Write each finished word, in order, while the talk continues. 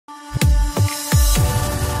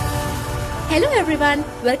Hello everyone,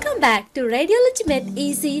 welcome back to Radiology Made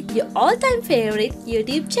Easy, your all-time favorite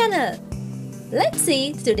YouTube channel. Let's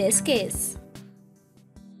see today's case.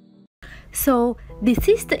 So, this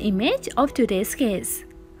is the image of today's case.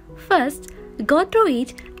 First, go through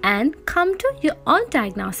it and come to your own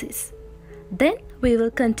diagnosis. Then, we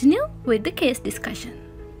will continue with the case discussion.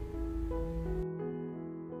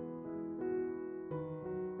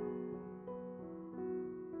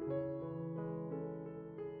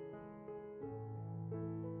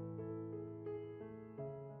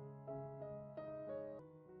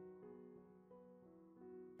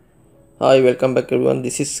 Hi, welcome back everyone.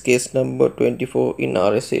 This is case number 24 in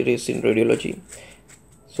RS series in radiology.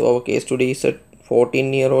 So our case today is a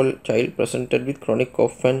 14-year-old child presented with chronic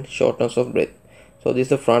cough and shortness of breath. So this is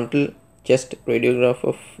the frontal chest radiograph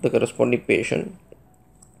of the corresponding patient.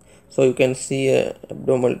 So you can see a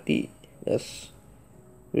abnormality as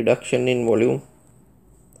reduction in volume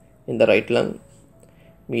in the right lung.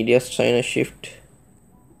 Medial sinus shift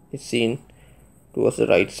is seen towards the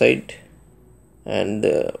right side, and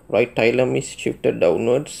the right hilum is shifted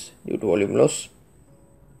downwards due to volume loss.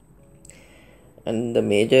 And the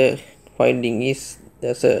major finding is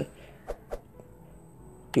there's a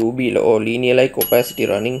tubular or linear-like opacity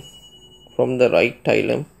running from the right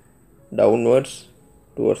hilum downwards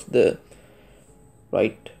towards the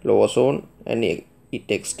right lower zone, and it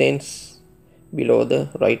extends below the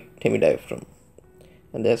right hemidiaphragm.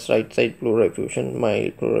 And there's right side pleural effusion,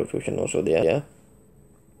 mild pleural effusion also there.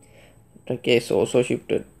 Trachea is also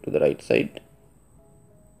shifted to the right side.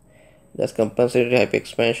 There's compensatory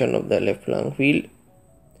hyperexpansion of the left lung field.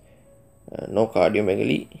 No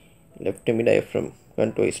cardiomegaly. Left hemidiaphragm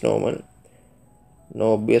contour is normal.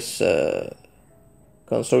 No obvious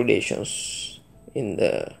consolidations in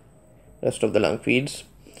the rest of the lung fields,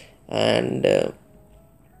 and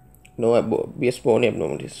no obvious bony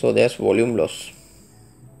abnormalities. So there's volume loss.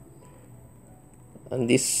 And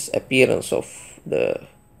this appearance of the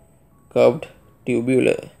curved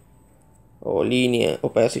tubular or linear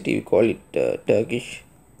opacity, we call it Turkish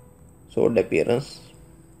sword appearance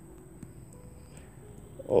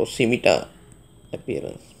or scimitar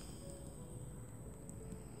appearance.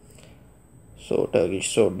 So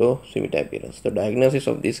Turkish sword or scimitar appearance. The diagnosis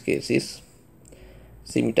of this case is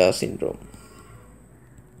scimitar syndrome.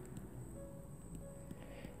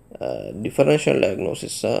 Differential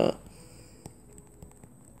diagnosis are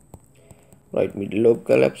right middle lobe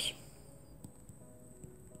collapse,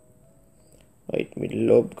 right middle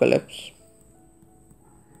lobe collapse,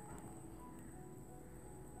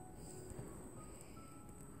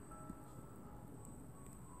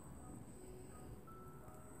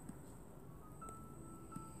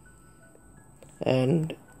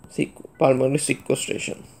 and pulmonary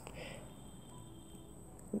sequestration.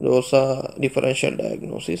 Those are differential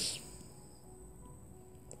diagnosis: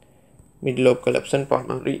 middle lobe collapse and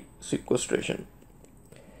pulmonary sequestration.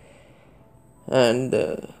 And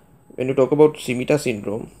when you talk about scimitar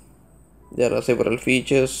syndrome, there are several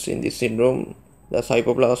features in this syndrome. There's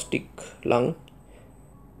hypoplastic lung,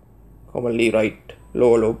 commonly right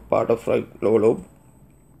lower lobe, part of right lower lobe,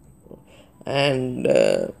 and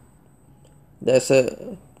there's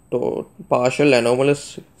a partial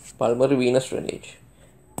anomalous pulmonary venous drainage.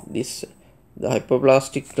 The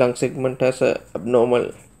hypoplastic lung segment has a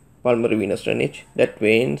abnormal pulmonary venous drainage that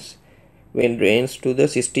vein drains to the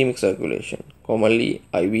systemic circulation, commonly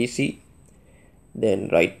IVC, then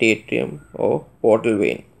right atrium or portal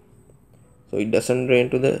vein. So it doesn't drain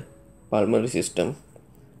to the pulmonary system,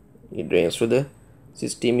 it drains to the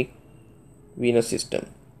systemic venous system.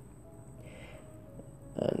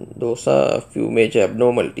 And those are a few major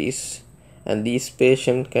abnormalities, and these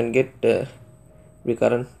patients can get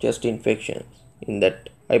recurrent chest infections in that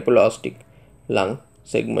hypoplastic lung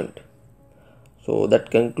segment. So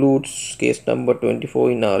that concludes case number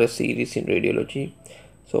 24 in RS series in radiology.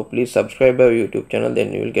 So please subscribe our YouTube channel,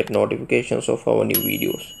 then you will get notifications of our new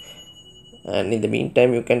videos. And in the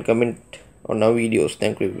meantime, you can comment on our videos.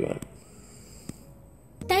 Thank you everyone.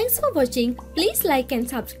 Thanks for watching. Please like and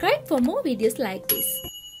subscribe for more videos like this.